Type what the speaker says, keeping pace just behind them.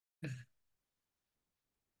I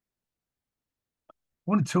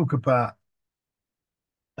want to talk about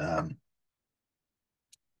um,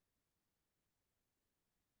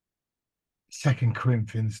 2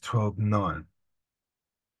 Corinthians 12:9.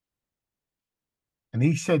 And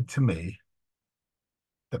he said to me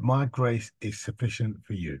that my grace is sufficient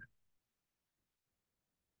for you,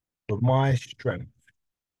 but my strength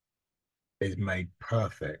is made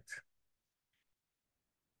perfect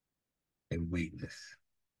in weakness.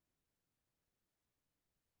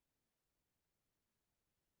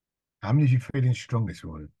 How many of you feeling strong this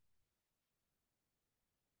morning?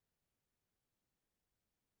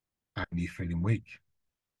 How many of you feeling weak?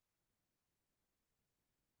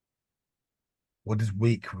 What does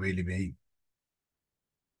weak really mean?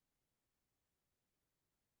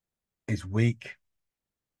 Is weak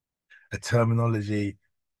a terminology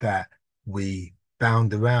that we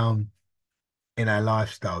bound around in our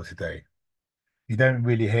lifestyle today? You don't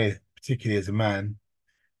really hear, particularly as a man,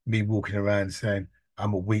 me walking around saying,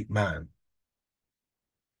 I'm a weak man.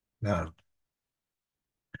 No.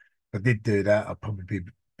 If I did do that, I'd probably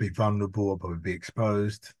be vulnerable, I'd probably be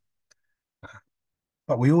exposed.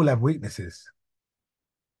 But we all have weaknesses.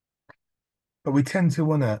 But we tend to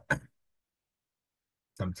want to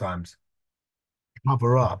sometimes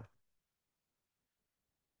cover up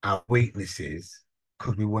our weaknesses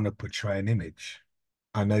because we want to portray an image.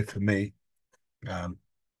 I know for me, um,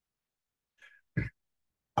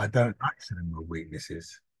 I don't like showing my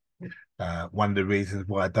weaknesses. One of the reasons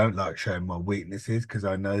why I don't like showing my weaknesses because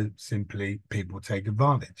I know simply people take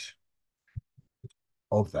advantage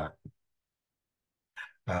of that.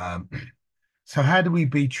 Um, so how do we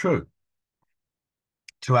be true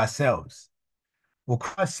to ourselves? Well,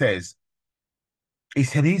 Christ says, he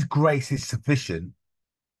said his grace is sufficient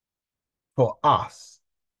for us,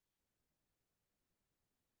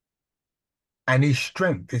 and his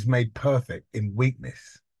strength is made perfect in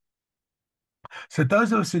weakness. So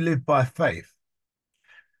those of us who live by faith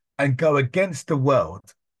and go against the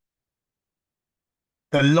world,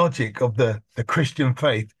 the logic of the Christian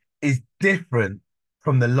faith is different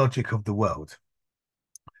from the logic of the world.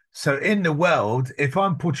 So in the world, if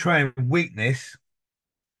I'm portraying weakness,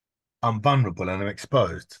 I'm vulnerable and I'm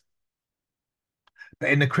exposed.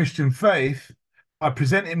 But in the Christian faith, by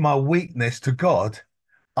presenting my weakness to God,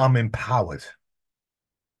 I'm empowered.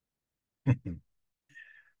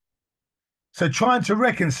 So trying to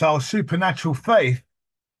reconcile supernatural faith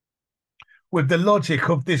with the logic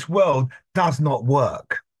of this world does not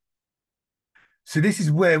work. So this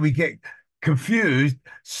is where we get confused.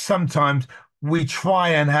 Sometimes we try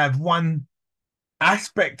and have one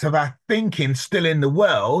aspect of our thinking still in the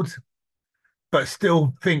world, but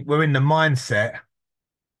still think we're in the mindset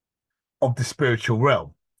of the spiritual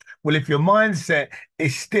realm. Well, if your mindset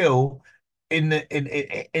is still in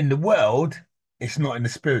the world, it's not in the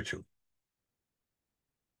spiritual.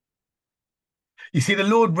 You see, the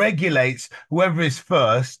Lord regulates whoever is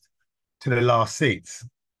first to the last seats.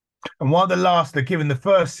 And while the last are given the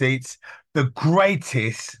first seats, the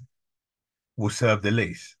greatest will serve the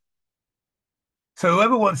least. So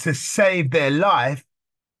whoever wants to save their life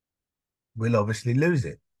will obviously lose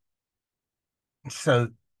it. So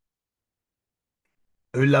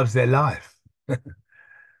who loves their life?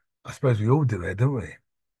 I suppose we all do it, don't we?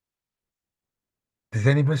 Does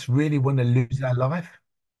any of us really want to lose our life?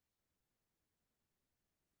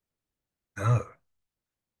 No.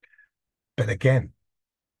 But again,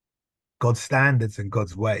 God's standards and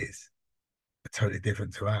God's ways are totally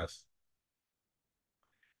different to ours.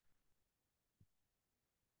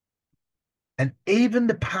 And even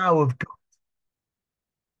the power of God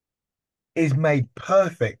is made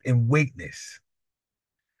perfect in weakness.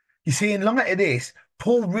 You see, in light of this,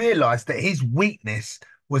 Paul realized that his weakness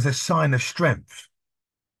was a sign of strength.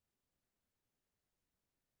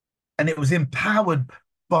 And it was empowered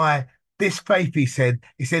by this faith, he said,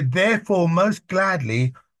 therefore, most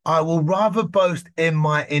gladly, I will rather boast in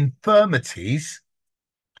my infirmities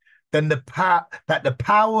than that the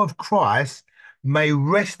power of Christ may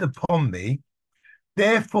rest upon me.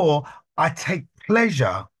 Therefore, I take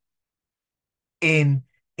pleasure in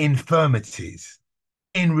infirmities,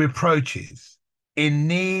 in reproaches, in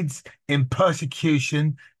needs, in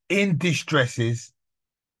persecution, in distresses,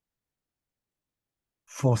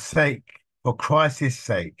 for Christ's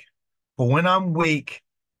sake. For when I'm weak,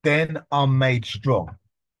 then I'm made strong.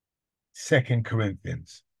 2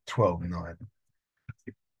 Corinthians 12:9.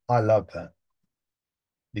 I love that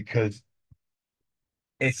because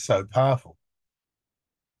it's so powerful.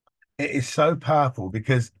 It is so powerful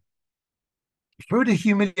because through the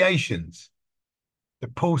humiliations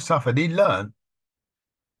that Paul suffered, he learned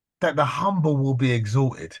that the humble will be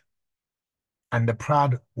exalted. and the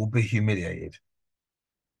proud will be humiliated.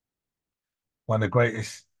 One of the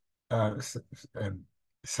greatest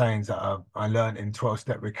sayings that I learned in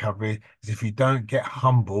 12-step recovery is if you don't get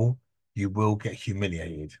humble, you will get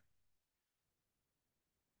humiliated.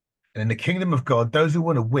 And in the kingdom of God, those who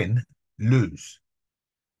want to win lose,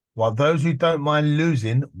 while those who don't mind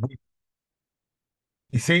losing win.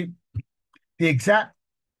 You see, the exact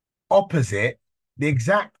opposite, the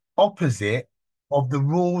exact opposite of the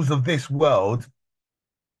rules of this world,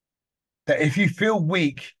 that if you feel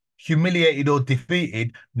weak, humiliated, or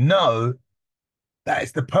defeated, know that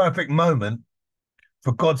it's the perfect moment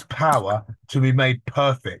for God's power to be made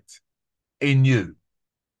perfect in you.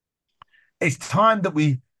 It's time that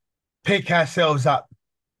we pick ourselves up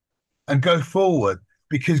and go forward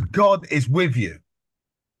because God is with you.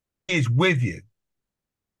 He is with you.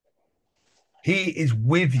 He is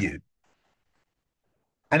with you.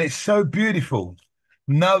 And it's so beautiful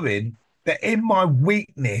knowing that in my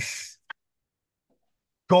weakness,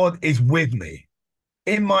 God is with me.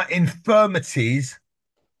 In my infirmities,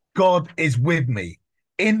 God is with me.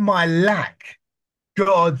 In my lack,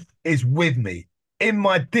 God is with me. In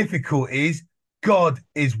my difficulties, God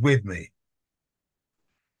is with me.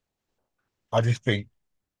 I just think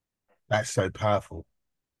that's so powerful.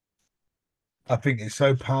 I think it's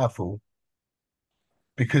so powerful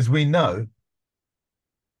because we know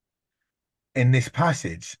in this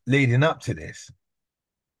passage leading up to this,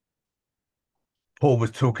 Paul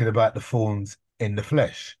was talking about the thorns in the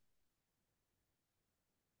flesh.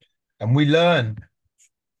 And we learn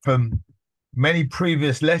from many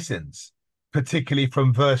previous lessons, particularly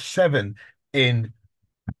from verse 7 in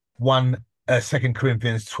 2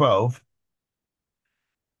 Corinthians 12.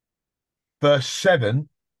 Verse 7,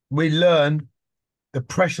 we learn the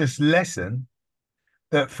precious lesson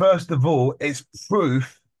that, first of all, it's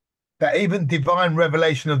proof that even divine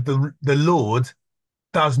revelation of the Lord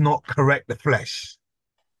does not correct the flesh.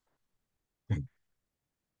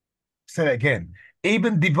 Say that again.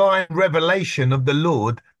 Even divine revelation of the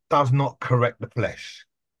Lord does not correct the flesh.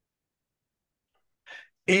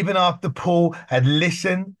 Even after Paul had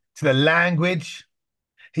listened to the language,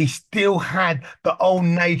 he still had the old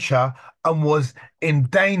nature and was in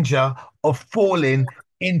danger of falling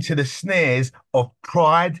into the snares of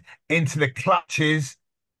pride, into the clutches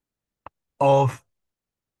of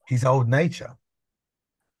his old nature.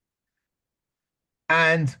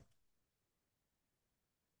 And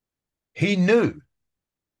he knew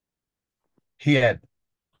he had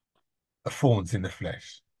thorns in the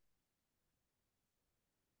flesh.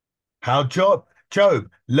 How Job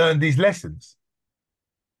learned these lessons.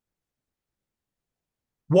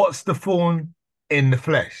 What's the thorn in the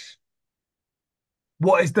flesh?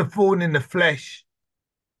 What is the thorn in the flesh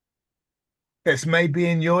that's maybe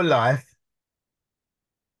in your life?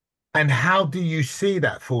 And how do you see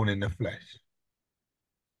that thorn in the flesh?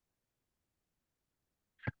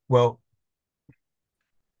 Well,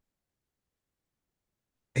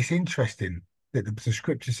 it's interesting that the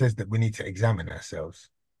scripture says that we need to examine ourselves.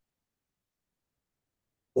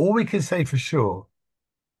 All we can say for sure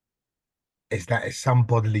is that it's some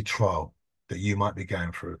bodily trial that you might be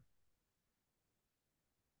going through.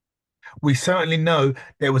 We certainly know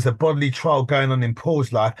there was a bodily trial going on in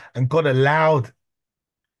Paul's life, and God allowed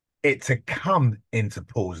it to come into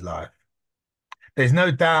Paul's life. There's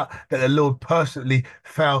no doubt that the Lord personally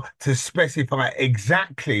failed to specify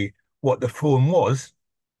exactly what the thorn was,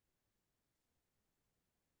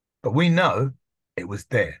 but we know it was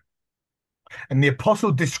there. And the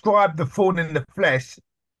apostle described the thorn in the flesh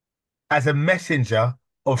as a messenger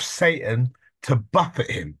of Satan to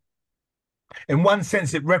buffet him. In one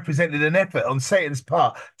sense, it represented an effort on Satan's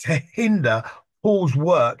part to hinder Paul's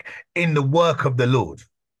work in the work of the Lord.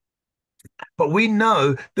 But we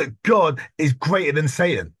know that God is greater than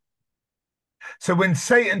Satan. So when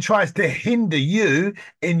Satan tries to hinder you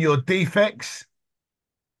in your defects,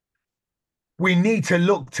 we need to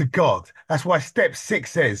look to God. That's why step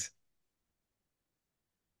 6 says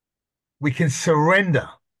we can surrender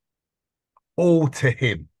all to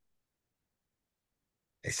him.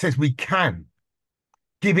 It says we can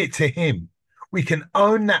give it to him. We can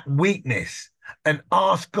own that weakness and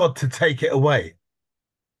ask God to take it away.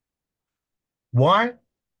 Why?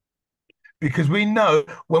 Because we know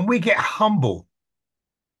when we get humble,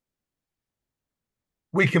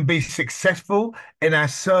 we can be successful in our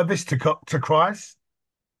service to Christ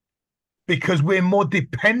because we're more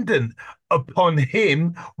dependent upon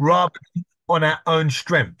him rather than on our own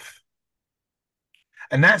strength.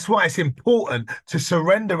 And that's why it's important to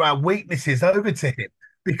surrender our weaknesses over to him,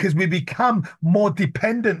 because we become more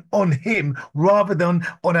dependent on him rather than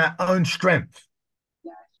on our own strength.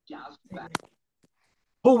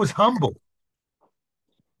 Paul was humble.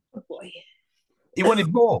 Oh boy. He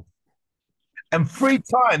wanted more. And 3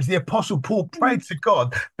 times the Apostle Paul prayed to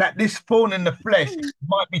God that this thorn in the flesh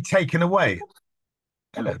might be taken away.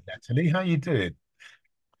 Hello, Natalie. How you doing?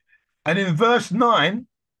 And in verse 9,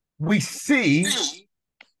 we see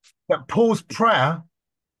that Paul's prayer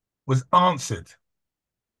was answered,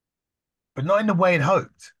 but not in the way it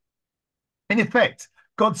hoped. In effect,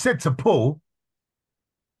 God said to Paul,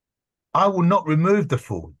 I will not remove the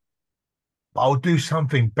thorn, but I'll do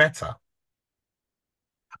something better.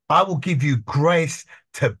 I will give you grace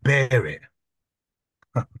to bear it.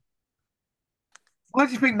 Why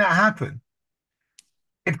do you think that happened?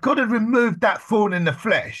 If God had removed that thorn in the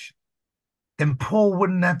flesh, then Paul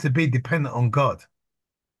wouldn't have to be dependent on God.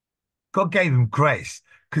 God gave him grace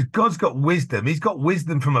because God's got wisdom. He's got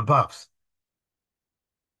wisdom from above.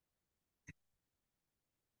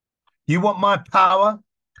 You want my power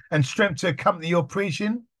and strength to accompany your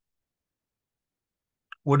preaching?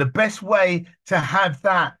 Well, the best way to have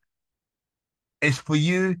that is for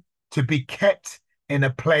you to be kept in a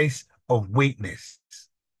place of weakness.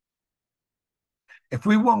 If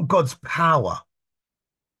we want God's power,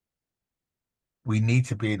 we need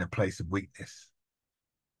to be in a place of weakness.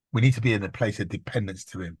 We need to be in a place of dependence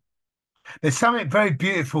to him. There's something very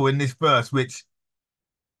beautiful in this verse which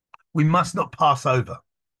we must not pass over.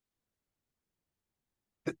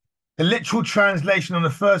 The literal translation on the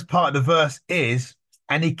first part of the verse is,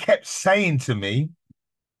 and he kept saying to me,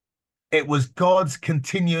 it was God's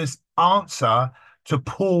continuous answer to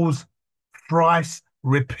Paul's thrice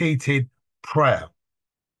repeated prayer.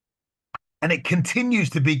 And it continues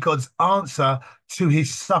to be God's answer to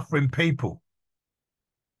his suffering people.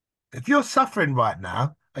 If you're suffering right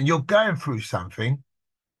now and you're going through something,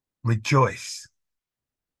 rejoice.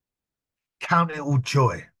 Count it all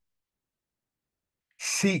joy.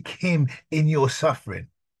 Seek him in your suffering.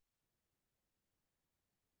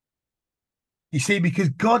 You see, because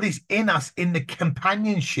God is in us in the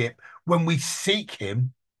companionship when we seek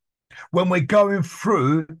him, when we're going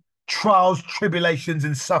through trials, tribulations,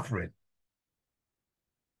 and suffering.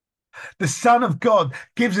 The Son of God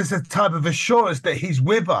gives us a type of assurance that he's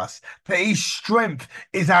with us, that his strength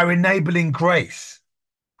is our enabling grace.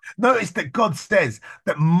 Notice that God says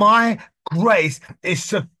that my grace is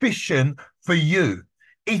sufficient for you.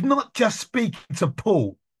 He's not just speaking to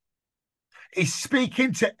Paul. He's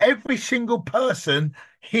speaking to every single person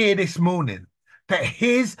here this morning, that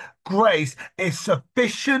his grace is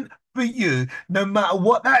sufficient for you, no matter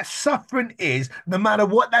what that suffering is, no matter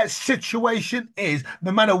what that situation is,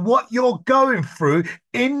 no matter what you're going through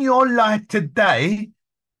in your life today,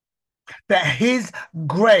 that his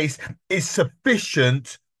grace is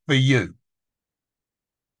sufficient for you.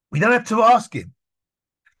 We don't have to ask him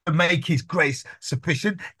to make his grace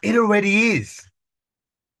sufficient. It already is.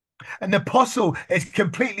 And the apostle is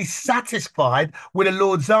completely satisfied with the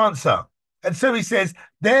Lord's answer. And so he says,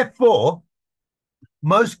 therefore,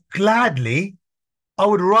 most gladly, I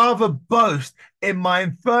would rather boast in my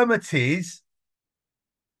infirmities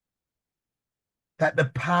that the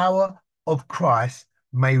power of Christ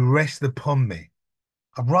may rest upon me.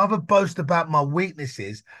 I'd rather boast about my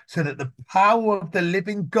weaknesses so that the power of the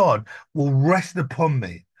living God will rest upon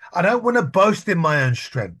me. I don't want to boast in my own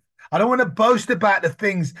strength. I don't want to boast about the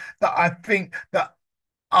things that I think that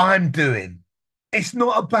I'm doing. It's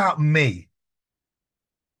not about me.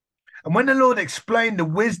 And when the Lord explained the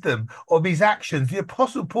wisdom of his actions, the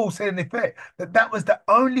Apostle Paul said, in effect, that that was the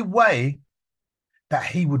only way that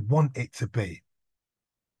he would want it to be.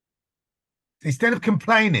 Instead of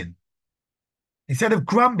complaining, instead of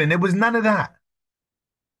grumbling, there was none of that.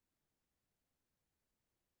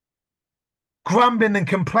 Grumbling and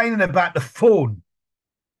complaining about the thorn.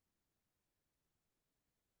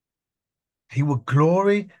 He would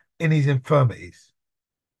glory in his infirmities.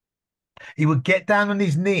 He would get down on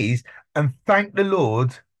his knees and thank the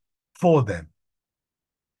Lord for them.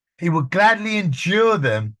 He would gladly endure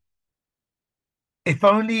them if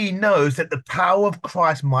only he knows that the power of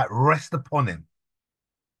Christ might rest upon him.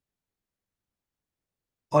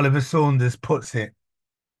 Oliver Saunders puts it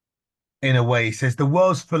in a way. He says, the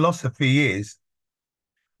world's philosophy is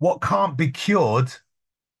what can't be cured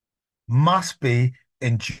must be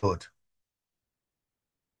endured.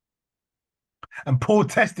 And Paul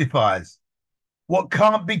testifies, what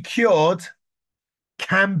can't be cured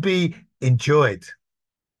can be enjoyed.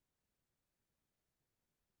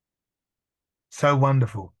 So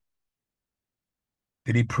wonderful.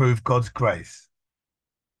 Did he prove God's grace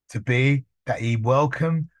to be that he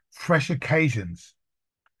welcomed fresh occasions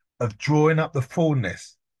of drawing up the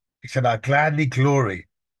fullness. He said, I gladly glory.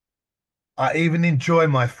 I even enjoy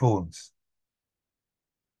my thorns.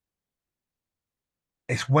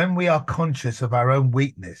 It's when we are conscious of our own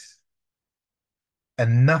weakness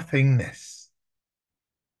and nothingness.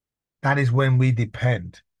 That is when we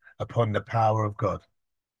depend upon the power of God.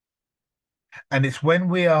 And it's when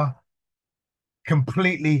we are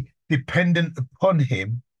completely dependent upon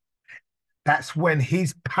Him, that's when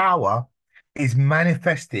His power is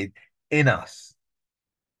manifested in us.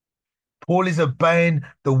 Paul is obeying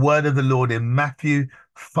the word of the Lord in Matthew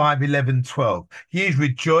 5:11-12. He is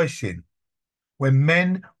rejoicing when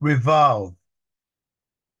men reviled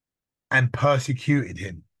and persecuted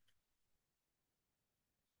him.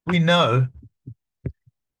 We know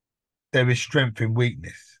there is strength in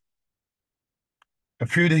weakness. And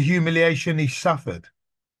through the humiliation he suffered,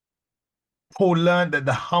 Paul learned that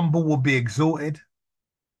the humble will be exalted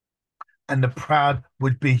and the proud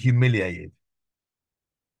would be humiliated.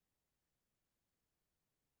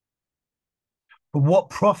 But what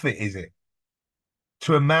profit is it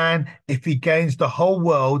to a man if he gains the whole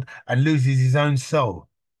world and loses his own soul?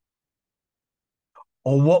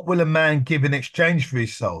 Or what will a man give in exchange for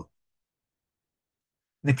his soul?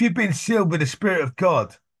 And if you've been sealed with the Spirit of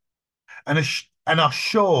God and are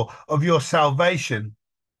sure of your salvation,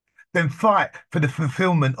 then fight for the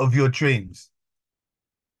fulfillment of your dreams.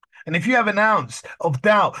 And if you have an ounce of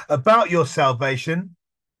doubt about your salvation,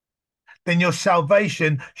 then your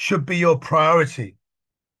salvation should be your priority.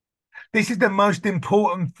 This is the most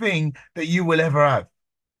important thing that you will ever have.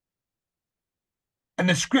 And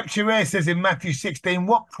the scripture here says in Matthew 16,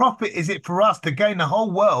 what profit is it for us to gain the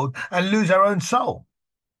whole world and lose our own soul?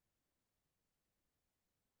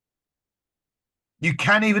 You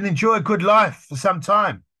can even enjoy a good life for some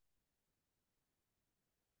time,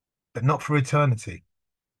 but not for eternity.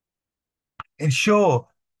 Ensure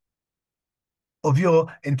of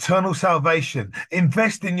your internal salvation.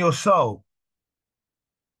 Invest in your soul.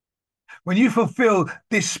 When you fulfill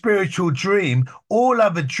this spiritual dream, all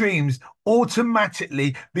other dreams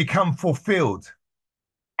automatically become fulfilled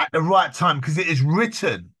at the right time because it is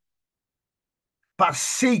written. But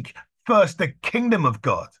seek first the kingdom of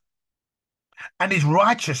God and his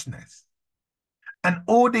righteousness, and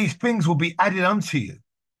all these things will be added unto you.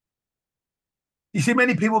 You see,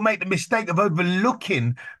 many people make the mistake of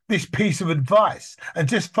overlooking this piece of advice and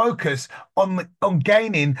just focus on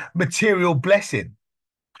gaining material blessing.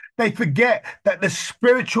 They forget that the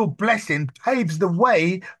spiritual blessing paves the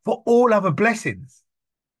way for all other blessings.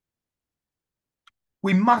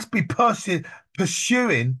 We must be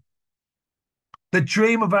pursuing the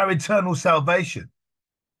dream of our eternal salvation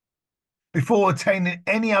before attaining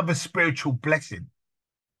any other spiritual blessing.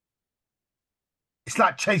 It's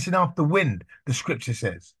like chasing after wind, the scripture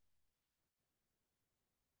says.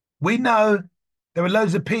 We know there are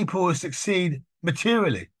loads of people who succeed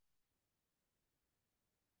materially.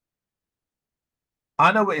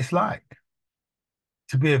 I know what it's like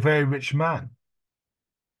to be a very rich man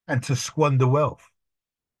and to squander wealth.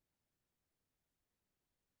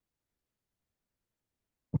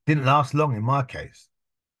 It didn't last long in my case.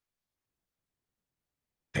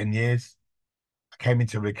 10 years. I came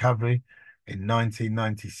into recovery in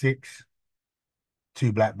 1996,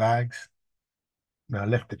 2 black bags. And I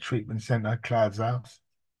left the treatment centre, Cloud's House.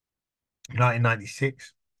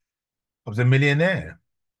 1996, I was a millionaire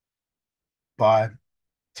by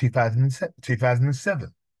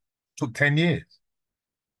 2007. Took 10 years.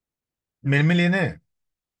 A millionaire.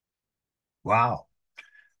 Wow.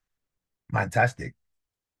 Fantastic.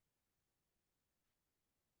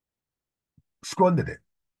 Squandered it.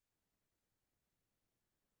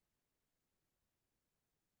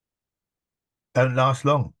 Don't last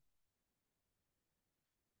long.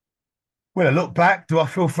 When I look back, do I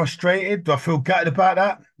feel frustrated? Do I feel gutted about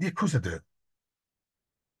that? Yeah, of course I do.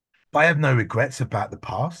 But I have no regrets about the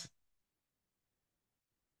past.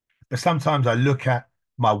 But sometimes I look at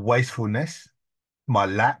my wastefulness, my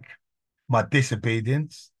lack, my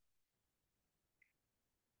disobedience,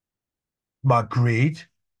 my greed.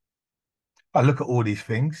 I look at all these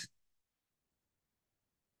things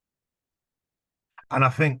and I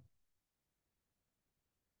think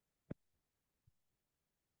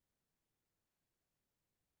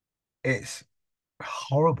it's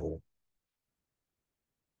horrible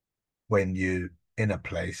when you're in a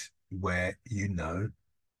place where you know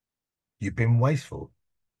you've been wasteful.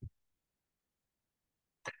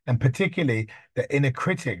 And particularly the inner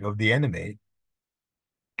critic of the enemy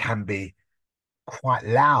can be quite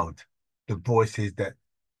loud, the voices that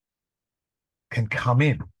can come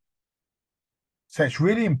in. So it's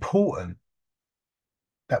really important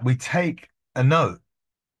that we take a note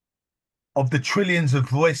of the trillions of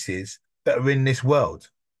voices that are in this world.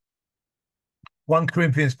 1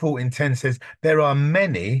 Corinthians 14:10 says, there are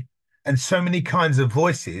many and so many kinds of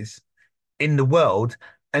voices in the world,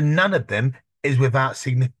 and none of them is without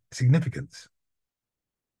significance.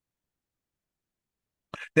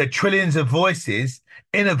 There are trillions of voices,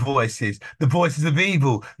 inner voices, the voices of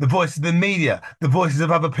evil, the voices of the media, the voices of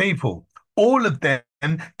other people, all of them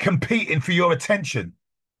competing for your attention.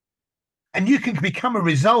 And you can become a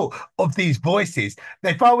result of these voices.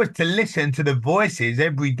 If I was to listen to the voices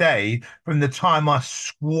every day from the time I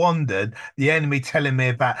squandered the enemy telling me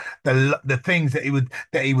about the things that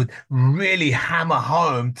he would really hammer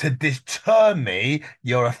home to deter me,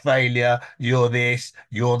 you're a failure, you're this,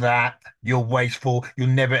 you're that, you're wasteful, you'll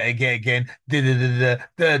never get again, da da da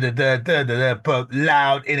da da da da da da, but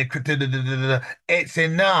loud in a da da da da da. It's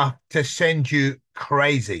enough to send you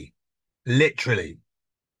crazy, literally.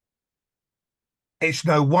 It's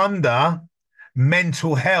no wonder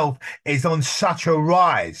mental health is on such a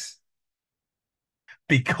rise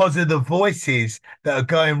because of the voices that are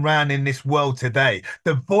going around in this world today.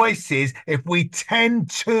 The voices, if we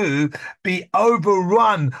tend to be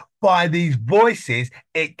overrun by these voices,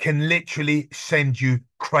 it can literally send you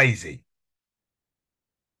crazy.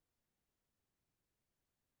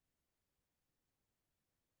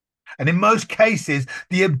 And in most cases,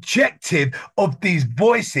 the objective of these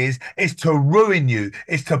voices is to ruin you,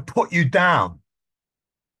 is to put you down.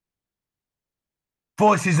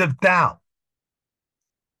 Voices of doubt,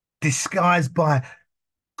 disguised by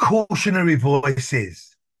cautionary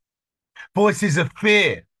voices, voices of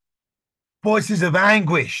fear, voices of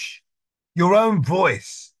anguish, your own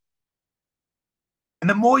voice. And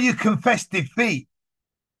the more you confess defeat,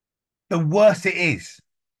 the worse it is.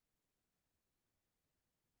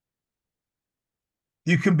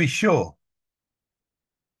 You can be sure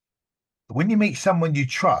that when you meet someone you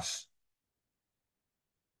trust,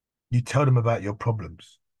 you tell them about your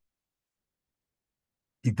problems,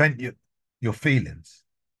 you vent your feelings,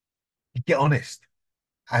 you get honest.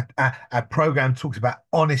 Our program talks about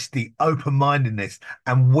honesty, open-mindedness,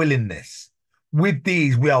 and willingness. With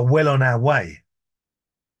these, we are well on our way.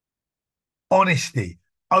 Honesty,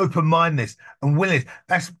 open-mindedness, and willingness.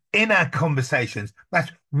 That's in our conversations.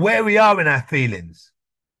 That's where we are in our feelings.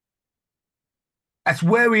 That's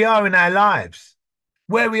where we are in our lives,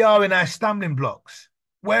 where we are in our stumbling blocks,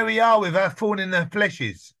 where we are with our thorn in our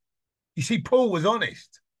fleshes. You see, Paul was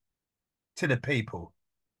honest to the people.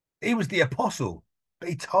 He was the apostle, but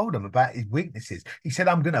he told them about his weaknesses. He said,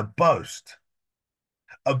 I'm going to boast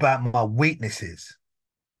about my weaknesses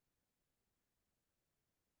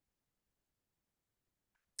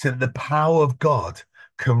so that the power of God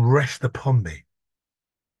can rest upon me.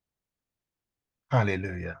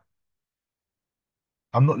 Hallelujah.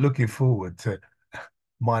 I'm not looking forward to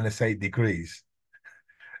 -8 degrees,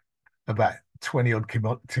 about 20 odd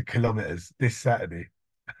kilometers this Saturday.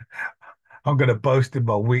 I'm going to boast in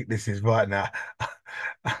my weaknesses right now.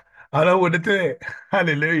 I don't want to do it.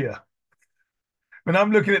 Hallelujah. When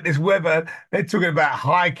I'm looking at this weather, they're talking about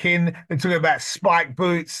hiking, they're talking about spike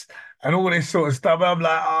boots and all this sort of stuff. I'm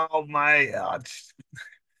like, oh, mate, just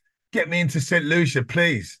get me into St. Lucia,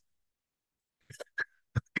 please.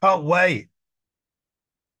 Can't wait.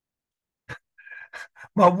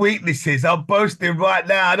 My weaknesses, I'm boasting right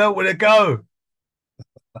now. I don't want to go.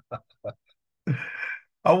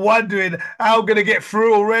 I'm wondering how I'm going to get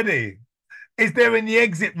through already. Is there any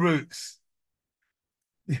exit routes?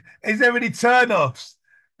 Is there any turn-offs?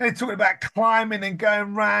 They're talking about climbing and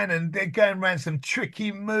going around, and they're going around some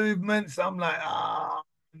tricky movements. I'm like, oh,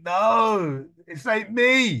 no, it's ain't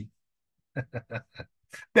me.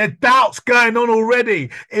 There are doubts going on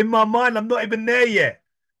already in my mind. I'm not even there yet.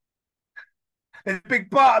 There's a big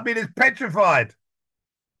part of me that's petrified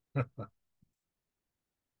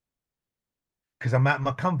because I'm out of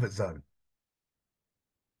my comfort zone.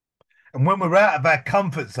 And when we're out of our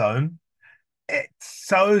comfort zone, it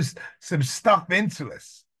sows some stuff into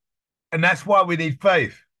us. And that's why we need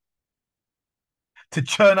faith to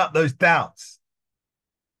churn up those doubts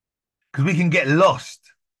because we can get lost.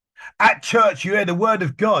 At church, you hear the word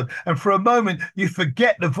of God, and for a moment, you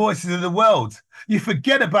forget the voices of the world. You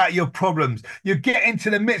forget about your problems. You get into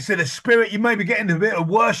the midst of the spirit. You maybe get into a bit of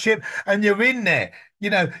worship, and you're in there. You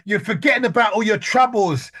know, you're forgetting about all your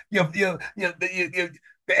troubles, the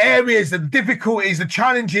areas, the difficulties, the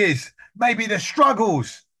challenges, maybe the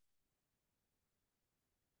struggles.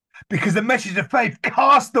 Because the message of faith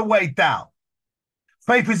casts away doubt.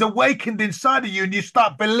 Faith is awakened inside of you, and you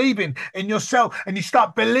start believing in yourself, and you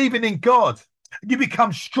start believing in God. You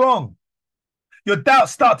become strong. Your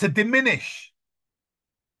doubts start to diminish.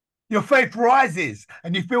 Your faith rises,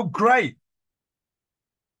 and you feel great.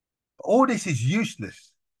 All this is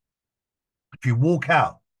useless if you walk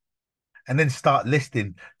out and then start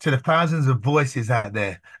listening to the thousands of voices out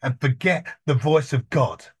there and forget the voice of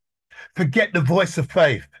God. Forget the voice of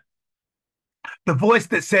faith. The voice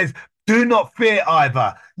that says, do not fear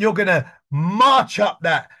either. You're going to march up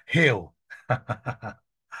that hill.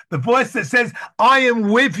 The voice that says, I am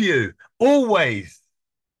with you always.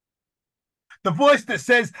 The voice that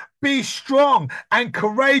says, be strong and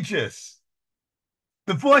courageous.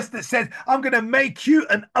 The voice that says, I'm going to make you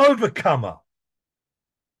an overcomer.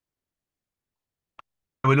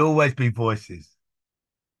 There will always be voices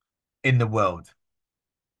in the world,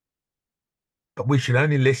 but we should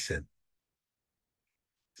only listen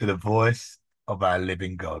to the voice of our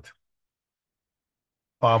living God.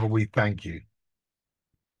 Father, we thank you.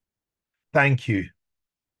 Thank you.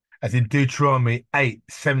 As in Deuteronomy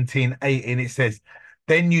 8:17-18, it says,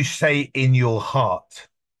 then you say in your heart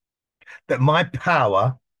that my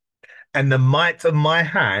power and the might of my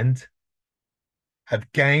hand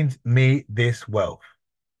have gained me this wealth.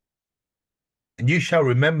 And you shall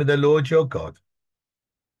remember the Lord your God,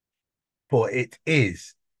 for it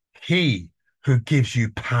is he who gives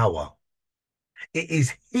you power. It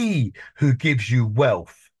is he who gives you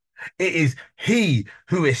wealth. It is he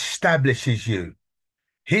who establishes you.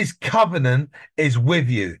 His covenant is with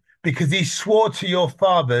you because he swore to your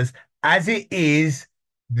fathers as it is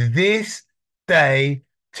this day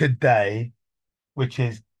today, which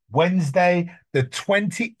is Wednesday, the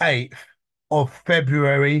 28th of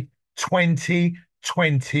February,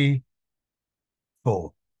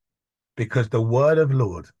 2024. Because the word of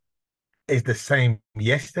Lord is the same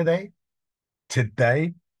yesterday,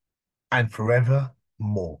 today, and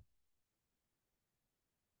forevermore.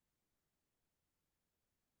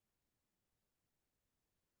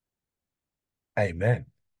 Amen.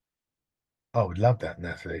 I would love that,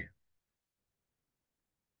 Natalie.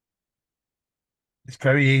 It's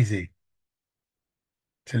very easy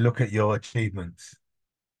to look at your achievements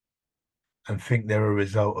and think they're a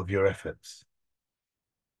result of your efforts.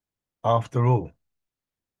 After all,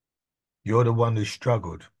 you're the one who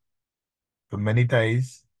struggled for many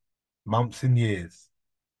days, months, and years.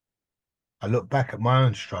 I look back at my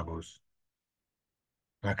own struggles,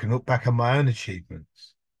 and I can look back at my own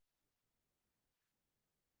achievements.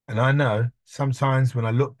 And I know sometimes when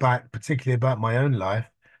I look back, particularly about my own life,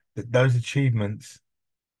 that those achievements,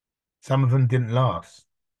 some of them didn't last.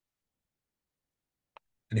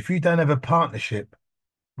 And if you don't have a partnership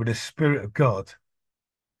with the Spirit of God,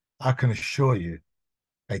 I can assure you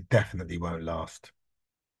they definitely won't last.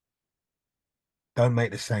 Don't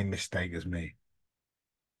make the same mistake as me.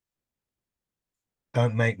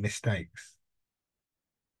 Don't make mistakes.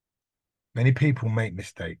 Many people make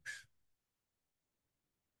mistakes.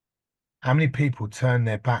 How many people turn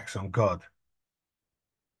their backs on God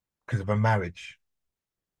because of a marriage,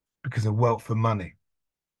 because of wealth and money?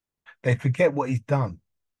 They forget what he's done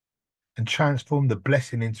and transform the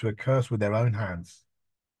blessing into a curse with their own hands.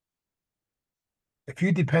 If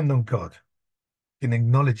you depend on God, then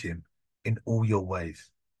acknowledge him in all your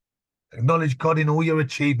ways. Acknowledge God in all your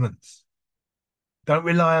achievements. Don't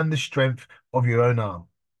rely on the strength of your own arm.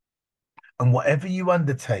 And whatever you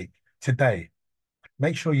undertake today,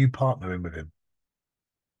 make sure you partner in with him.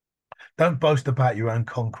 Don't boast about your own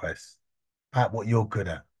conquests, about what you're good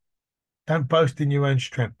at. Don't boast in your own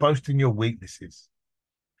strength, boast in your weaknesses.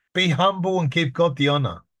 Be humble and give God the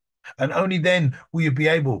honor. And only then will you be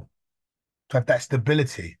able to have that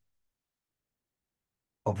stability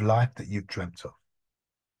of life that you've dreamt of.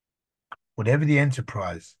 Whatever the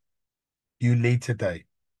enterprise you lead today,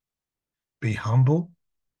 be humble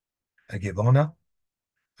and give honor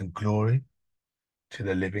and glory to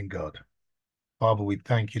the living God. Father, we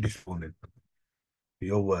thank you this morning for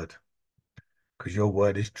your word, because your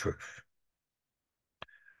word is truth.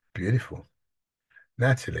 Beautiful.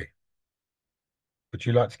 Natalie, would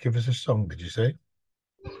you like to give us a song, did you say?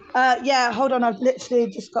 Yeah, hold on. I've literally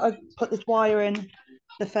just got to put this wire in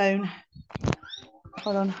the phone.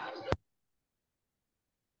 Hold on.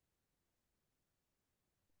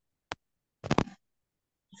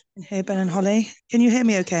 Here, Ben and Holly. Can you hear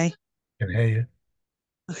me okay? Can hear you.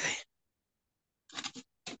 Okay.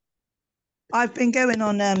 I've been going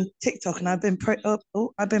on TikTok and I've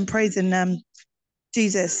been praising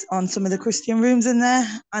Jesus on some of the Christian rooms in there,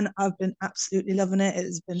 and I've been absolutely loving it.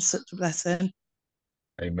 It's been such a blessing.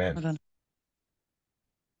 Amen. Hold on.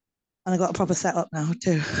 And I got a proper setup now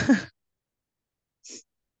too.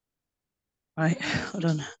 Right, hold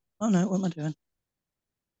on. Oh no, what am I doing?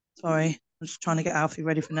 Sorry, I'm just trying to get Alfie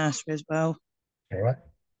ready for nursery as well. All right.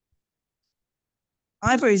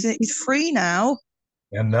 Ivory, he's free now.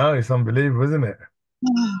 Yeah, no, it's unbelievable, isn't it?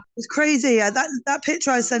 It's crazy. Yeah, that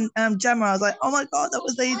picture I sent Gemma, I was like, oh my God, that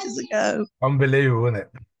was ages ago. Unbelievable, isn't it?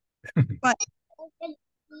 Right.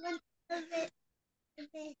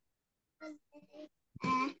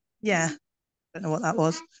 Yeah, don't know what that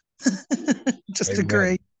was. Just Amen.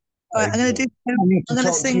 agree. All right, Amen. I'm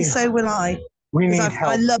gonna sing So Will I. We need Because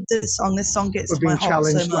I help. love this song. This song gets We're to my being heart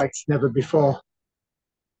so challenged like much. never before.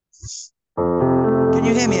 Can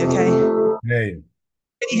you hear me okay? Yeah, you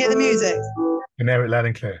Can you hear the music? can hear it loud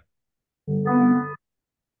and clear.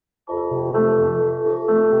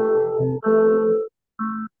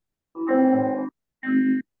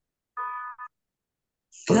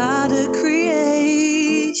 God of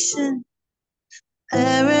creation,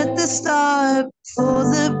 there at the start, before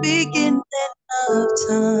the beginning of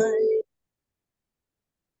time.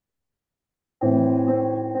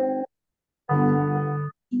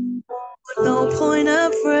 With no point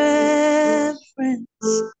of reference,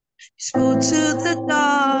 you spoke to the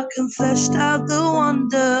dark and fleshed out the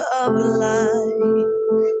wonder of life.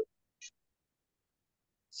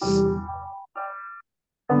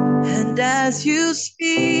 And as you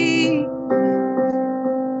speak,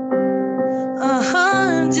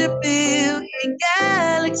 100 billion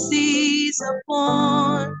galaxies are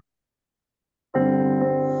born.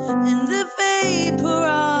 In the vapor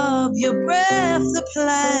of your breath, the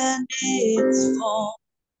planets form.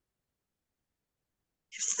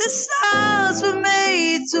 If the stars were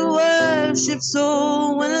made to worship,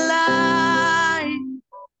 so will I.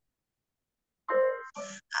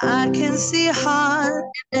 I can see heart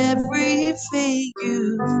in everything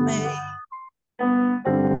you've made.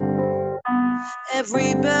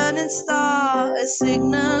 Every burning star, a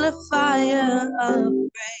signal of fire of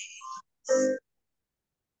grace.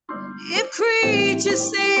 If creatures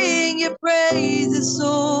sing your praises,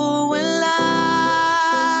 so will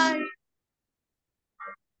I.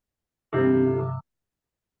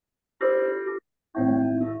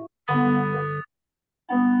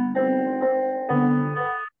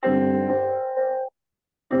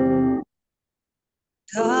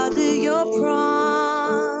 God of your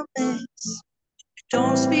promise,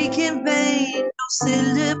 don't speak in vain, no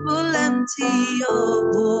syllable empty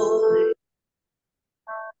your voice.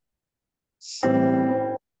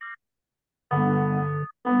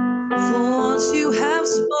 For once you have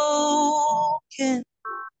spoken,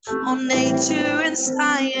 all nature and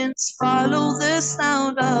science follow the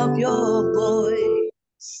sound of your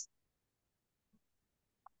voice.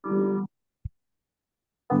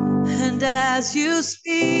 And as you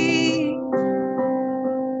speak,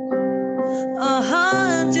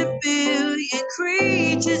 100 billion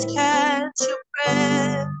creatures catch your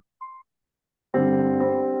breath,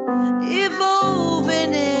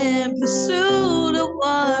 evolving in pursuit of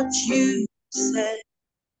what you said.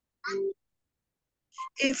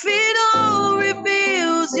 If it all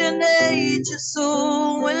reveals your nature,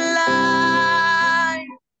 so will I.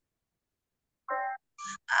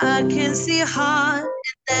 I can see heart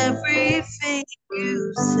in everything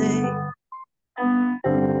you say.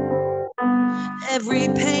 Every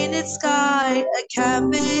painted sky, a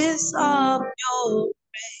canvas of your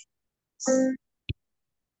grace.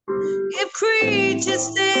 If creatures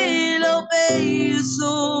still obey you,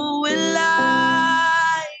 so will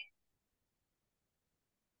I.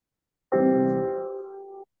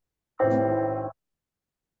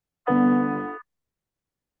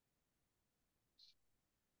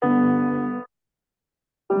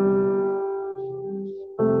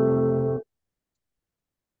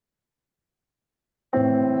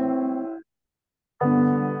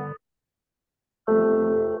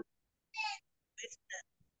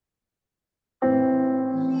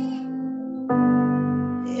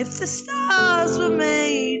 If the stars were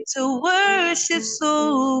made to worship,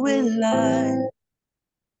 so will I.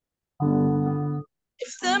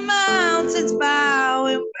 If the mountains bow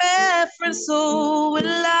in reverence, so will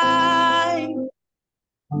I.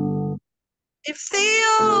 If the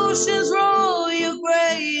oceans roll your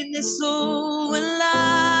greatness, so will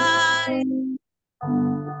I.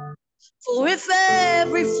 For if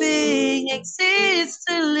everything exists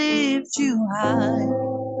to lift you high,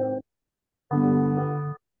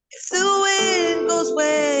 if the wind goes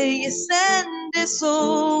where you send it,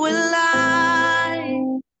 so will I.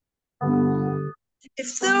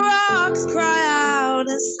 If the rocks cry out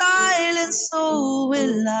in silence, so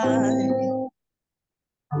will I.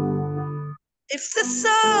 If the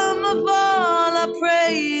sum of all our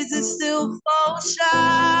praises still falls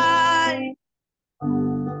shy,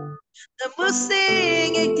 then we'll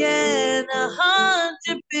sing again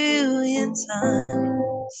 100 billion times.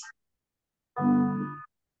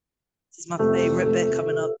 This is my favorite bit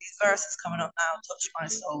coming up. These verses coming up now touch my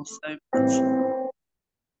soul so much.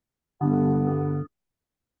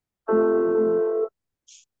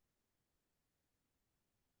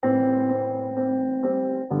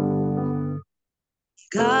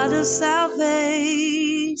 God of salvation,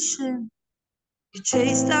 you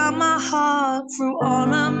chased down my heart through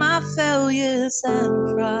all of my failures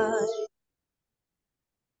and pride.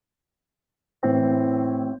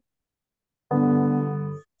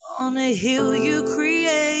 On a hill you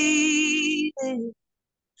created,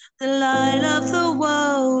 the light of the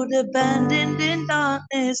world, abandoned in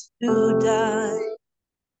darkness to die.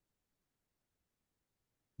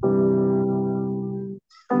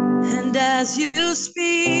 And as you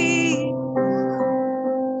speak,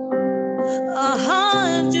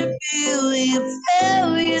 100 billion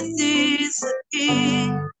failures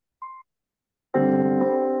disappear.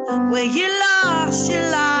 Where you lost your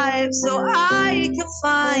life so I can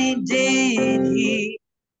find it here.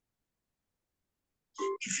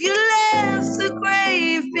 If you left the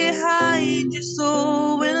grave behind you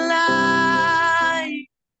so alive,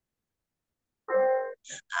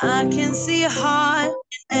 I can see your heart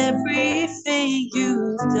in everything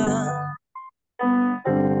you've done.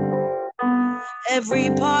 Every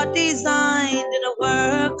part designed in a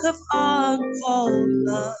work of art called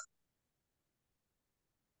love.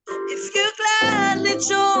 If you gladly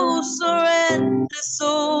chose surrender,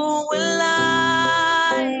 so will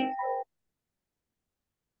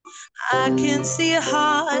I can see a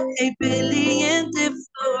heart 8 billion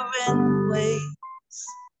different ways.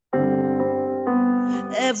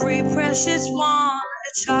 Every precious one,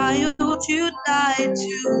 a child you died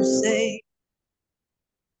to save.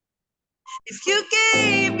 If you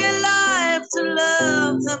gave your life to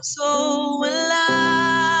love them, so will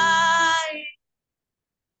I.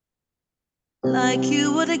 Like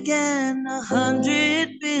you would again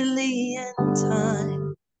 100 billion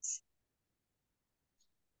times.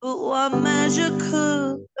 But what measure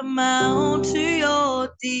could amount to your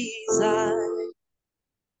desire?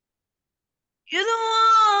 You're the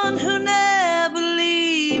one who never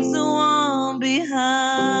leaves the one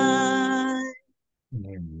behind.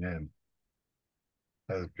 Amen.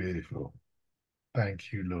 That was beautiful.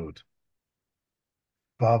 Thank you, Lord.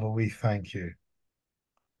 Father, we thank you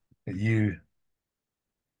that you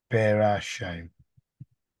bear our shame.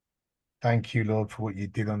 Thank you, Lord, for what you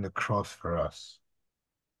did on the cross for us.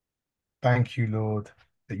 Thank you, Lord,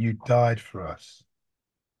 that you died for us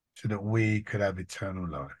so that we could have eternal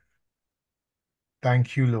life.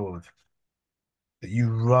 Thank you, Lord, that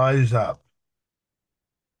you rise up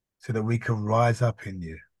so that we can rise up in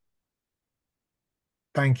you.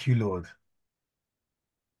 Thank you, Lord,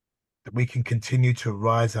 that we can continue to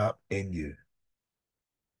rise up in you.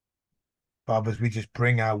 Father, as we just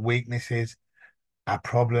bring our weaknesses, our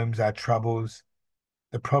problems, our troubles,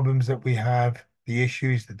 the problems that we have, the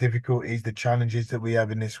issues, the difficulties, the challenges that we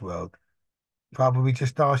have in this world. Father, we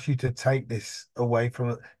just ask you to take this away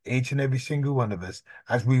from each and every single one of us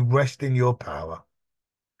as we rest in your power,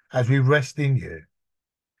 as we rest in you.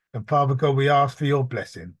 And Father God, we ask for your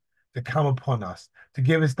blessing to come upon us, to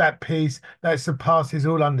give us that peace that surpasses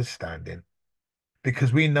all understanding,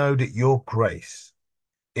 because we know that your grace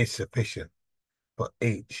is sufficient for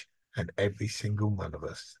each and every single one of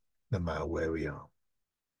us, no matter where we are.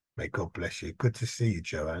 May God bless you. Good to see you,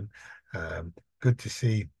 Joanne. Good to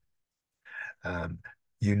see um,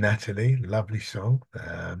 you, Natalie. Lovely song.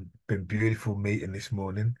 Been beautiful meeting this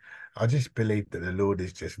morning. I just believe that the Lord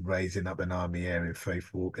is just raising up an army here in Faith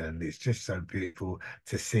Walk, and it's just so beautiful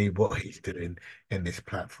to see what He's doing in this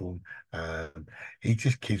platform. He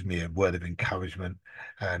just gives me a word of encouragement,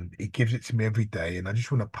 and He gives it to me every day, and I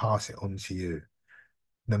just want to pass it on to you.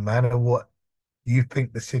 No matter what you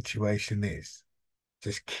think the situation is,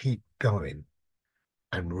 just keep going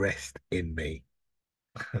and rest in me.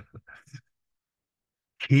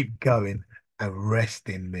 Keep going and rest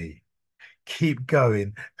in me. Keep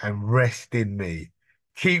going and rest in me.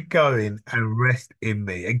 Keep going and rest in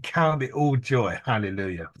me and count it all joy.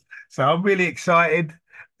 Hallelujah. So I'm really excited.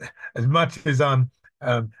 As much as I'm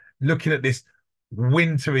looking at this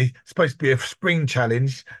wintry, supposed to be a spring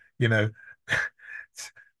challenge, you know,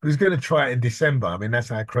 who's going to try it in December? I mean, that's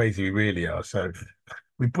how crazy we really are. So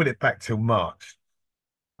we put it back till March.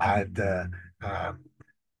 And um,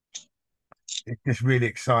 it's just really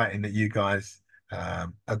exciting that you guys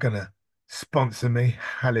are going to sponsor me.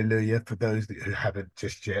 Hallelujah. For those who haven't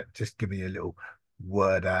just yet, just give me a little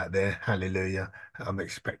word out there. Hallelujah. I'm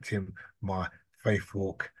expecting my faith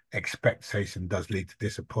walk. Expectation does lead to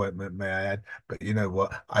disappointment, may I add. But you know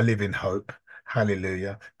what? I live in hope.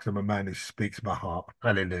 Hallelujah. Because I'm a man who speaks my heart.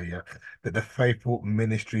 Hallelujah. That the faith walk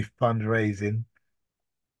ministry fundraising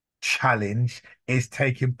challenge is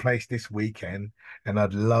taking place this weekend, and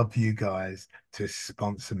I'd love you guys to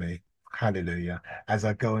sponsor me. Hallelujah. As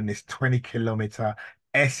I go on this 20-kilometer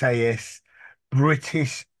SAS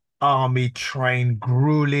British army trained,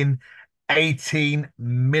 grueling 18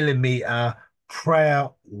 millimeter prayer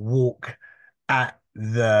walk at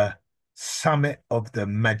the summit of the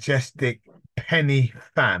majestic Penny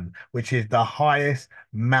Fam, which is the highest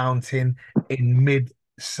mountain in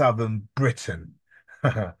mid-southern Britain.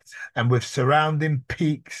 And with surrounding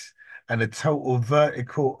peaks and a total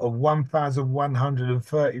vertical of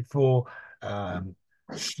 1,134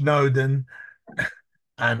 Snowdon,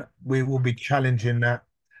 and we will be challenging that.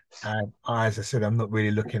 And as I said, I'm not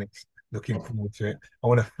really looking forward to it. I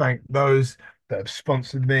want to thank those that have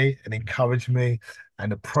sponsored me and encouraged me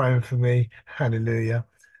and are praying for me. Hallelujah.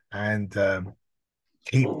 And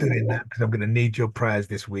keep doing that because I'm going to need your prayers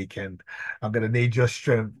this weekend. I'm going to need your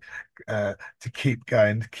strength to keep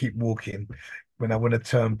going, to keep walking. When I want to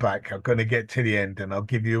turn back, I'm going to get to the end and I'll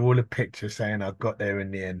give you all a picture saying I got there in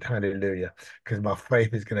the end. Hallelujah. Because my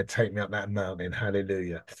faith is going to take me up that mountain.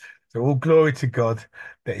 Hallelujah. So all glory to God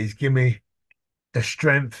that He's given me the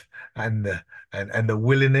strength and the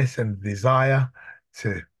willingness and desire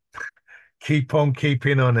to keep on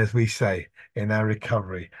keeping on, as we say in our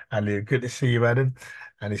recovery. Hallelujah. Good to see you, Adam.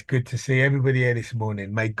 And it's good to see everybody here this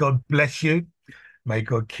morning. May God bless you. May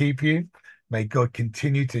God keep you. May God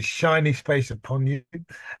continue to shine His face upon you.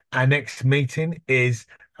 Our next meeting is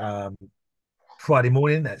Friday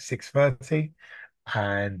morning at 6:30.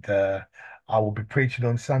 And I will be preaching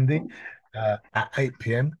on Sunday at 8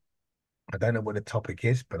 p.m. I don't know what the topic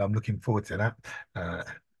is, but I'm looking forward to that.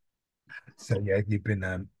 So yeah, you've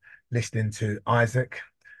been listening to Isaac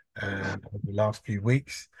over the last few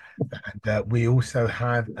weeks, and we also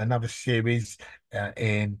have another series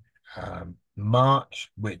in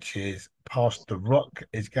March, which is Pastor Rock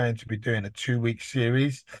is going to be doing a 2 week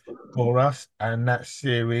series for us, and that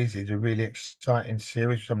series is a really exciting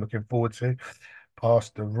series, which I'm looking forward to.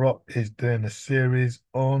 Pastor Rock is doing a series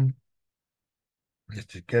on, let's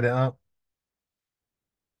just get it up.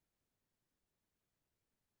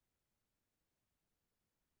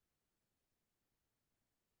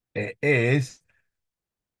 It is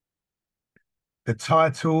the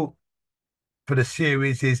title for the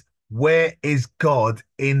series is Where is God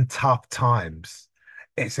in Tough Times?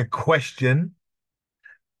 It's a question.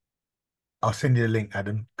 I'll send you the link,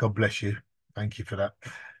 Adam. God bless you. Thank you for that.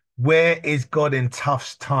 Where is God in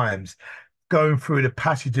tough times? Going through the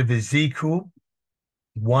passage of Ezekiel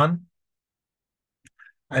 1.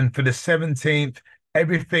 And for the 17th,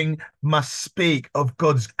 everything must speak of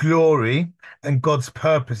God's glory and God's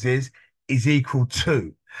purposes is equal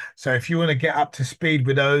to. So if you want to get up to speed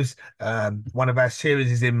with those, one of our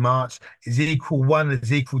series is in March. Is equal 1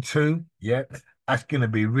 is equal 2. Yeah, that's going to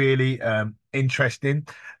be really interesting.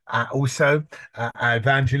 Also, our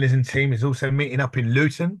evangelism team is also meeting up in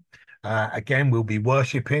Luton. Again, we'll be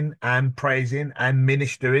worshiping and praising and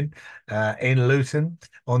ministering in Luton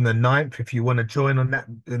on the 9th. If you want to join on that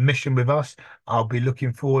mission with us, I'll be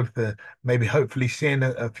looking forward for maybe hopefully seeing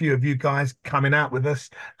a few of you guys coming out with us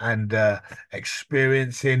and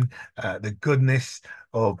experiencing the goodness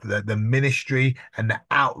of the ministry and the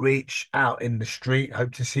outreach out in the street.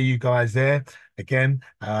 Hope to see you guys there again.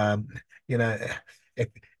 You know, if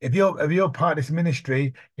if you're part of this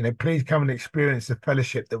ministry, please come and experience the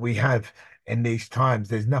fellowship that we have in these times.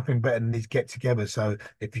 There's nothing better than these get-together. So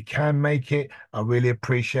if you can make it, I really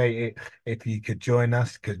appreciate it if you could join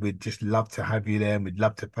us because we'd just love to have you there and we'd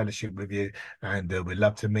love to fellowship with you and we'd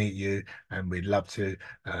love to meet you and we'd love to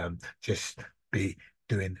just be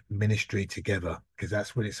doing ministry together because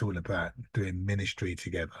that's what it's all about, doing ministry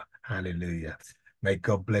together. Hallelujah. May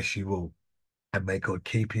God bless you all. And may God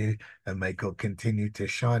keep you and may God continue to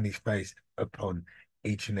shine His face upon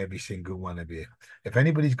each and every single one of you. If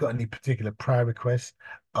anybody's got any particular prayer requests,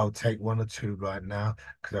 I'll take one or two right now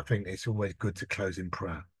because I think it's always good to close in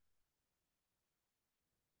prayer.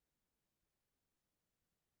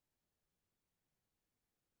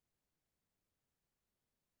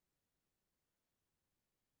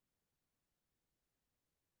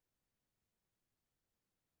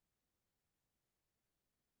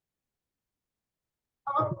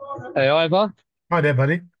 Hey, Ivor. Hi there,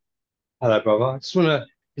 buddy. Hello, brother. I just want to,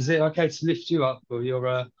 is it okay to lift you up for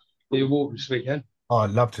your walk this weekend? Oh,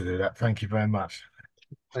 I'd love to do that. Thank you very much.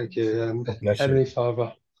 Thank you. God bless you.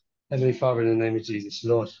 Heavenly Father, in the name of Jesus,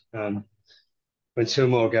 Lord, when two or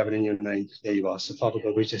more are gathered in your name, there you are. So, Father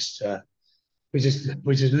God, we just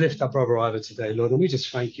lift up brother Ivor today, Lord, and we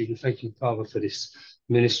just thank you. We thank you, Father, for this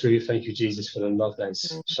ministry. We thank you, Jesus, for the love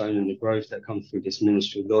that's shown and the growth that comes through this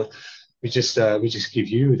ministry, Lord. We just give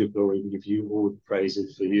you the glory. We give you all the praise,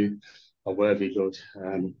 and for you are worthy, Lord.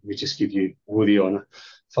 We just give you all the honor,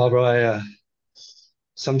 Father. I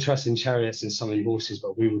some trust in chariots and some in horses,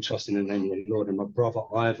 but we will trust in the name of the Lord. And my brother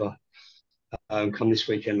Ivor, come this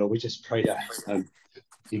weekend, Lord, we just pray that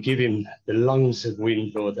you give him the lungs of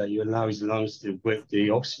wind, Lord, that you allow his lungs to whip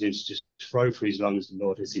the oxygen to just flow through his lungs,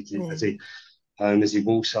 Lord, as he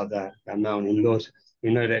walks up that mountain, Lord.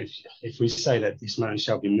 We know that if we say that this mountain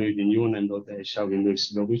shall be moved in your name, Lord, that it shall be moved.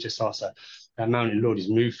 So, Lord, we just ask that that mountain, Lord, is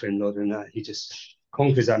moved for him, Lord, and that he just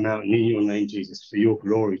conquers that mountain in your name, Jesus, for your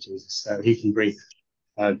glory, Jesus, that he can bring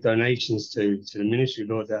donations to the ministry,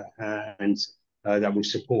 Lord, that will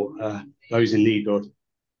support those in need, Lord.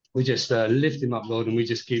 We just lift him up, Lord, and we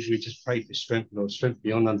just pray for strength, Lord, strength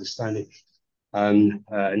beyond understanding, and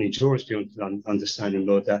endurance beyond understanding,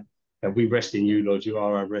 Lord, that we rest in you, Lord. You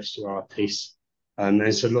are our rest, you are our peace.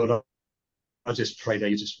 And so, Lord, I just pray that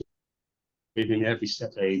you just give him every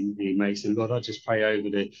step that he makes. And Lord, I just pray over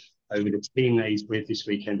the team that he's with this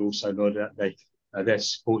weekend also, Lord, that they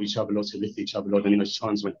support each other, Lord, to lift each other, Lord, and in those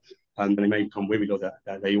times when they may become weary, Lord,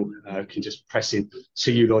 that they all can just press in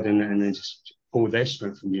to you, Lord, and then just pull their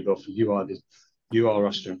strength from you, Lord, for you are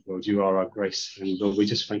our strength, Lord. You are our grace. And Lord, we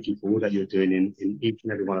just thank you for all that you're doing in each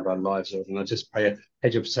and every one of our lives, Lord. And I just pray a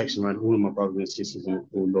hedge of protection around all of my brothers and sisters in the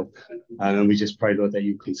call, Lord. And we just pray, Lord, that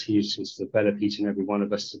you continue to develop each and every one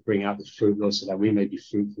of us to bring out the fruit, Lord, so that we may be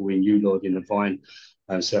fruitful in you, Lord, in the vine,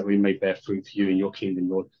 so that we may bear fruit for you in your kingdom,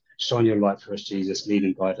 Lord. Shine your light for us, Jesus. Lead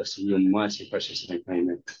and guide us in your mighty, precious name.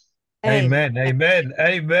 Amen. Amen, amen,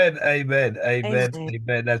 amen, amen, amen, Amen.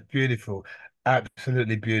 amen. That's beautiful.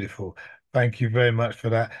 Absolutely beautiful. Thank you very much for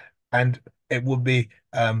that. And it would be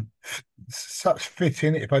such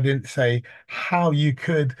fitting if I didn't say how you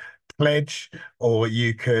could pledge or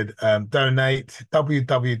you could donate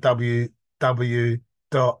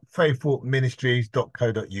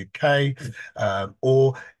www.faithfulministries.co.uk,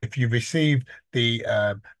 or if you receive the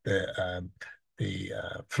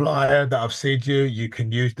flyer that I've sent you, you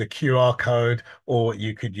can use the QR code, or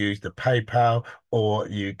you could use the PayPal, or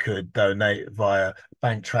you could donate via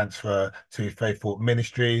bank transfer to Faithful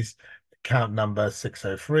Ministries, account number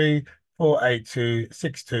 603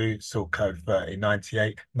 48262, sort code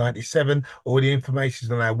 309897. All the information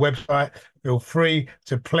is on our website. Feel free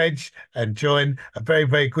to pledge and join a very,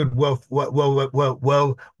 very good,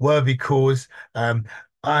 worthy cause.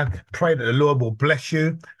 I pray that the Lord will bless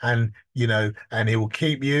you, and and he will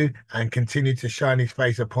keep you and continue to shine his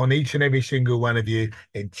face upon each and every single one of you.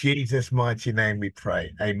 In Jesus' mighty name we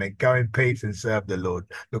pray. Amen. Go in peace and serve the Lord.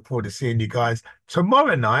 Look forward to seeing you guys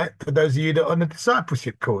tomorrow night. For those of you that are on the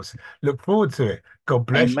discipleship course, look forward to it. God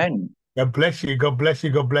bless you. Amen. God bless you. God bless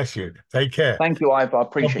you. God bless you. Take care. Thank you, Ivor. I God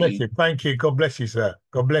appreciate bless you. you. Thank you. God bless you, sir.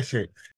 God bless you.